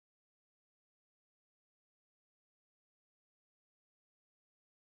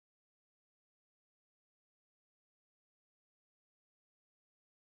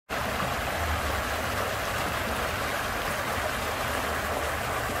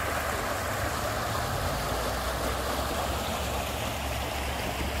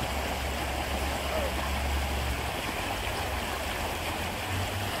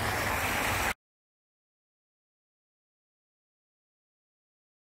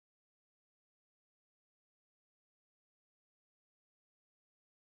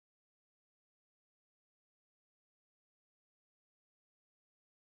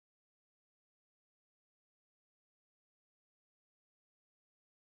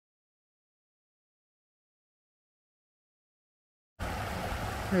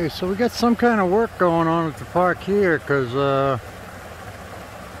Okay, so we got some kind of work going on at the park here, because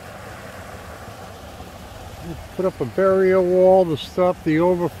we put up a barrier wall to stop the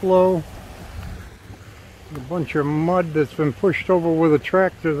overflow. A bunch of mud that's been pushed over with a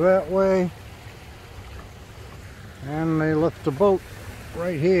tractor that way. And they left the boat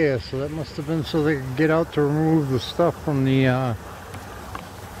right here, so that must have been so they could get out to remove the stuff from the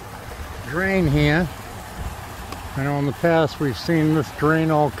drain here. I know in the past we've seen this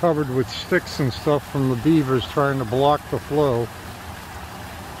drain all covered with sticks and stuff from the beavers trying to block the flow.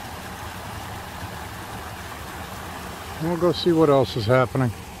 We'll go see what else is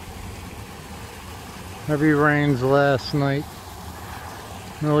happening. Heavy rains last night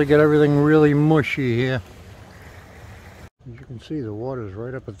really got everything really mushy here. As you can see, the water's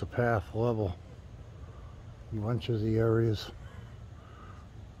right up at the path level in a bunch of the areas.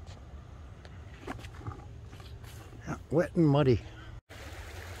 Wet and muddy.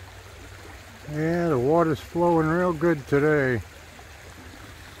 Yeah, the water's flowing real good today. You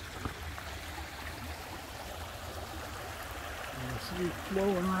see it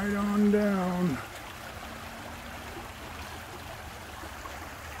flowing right on down.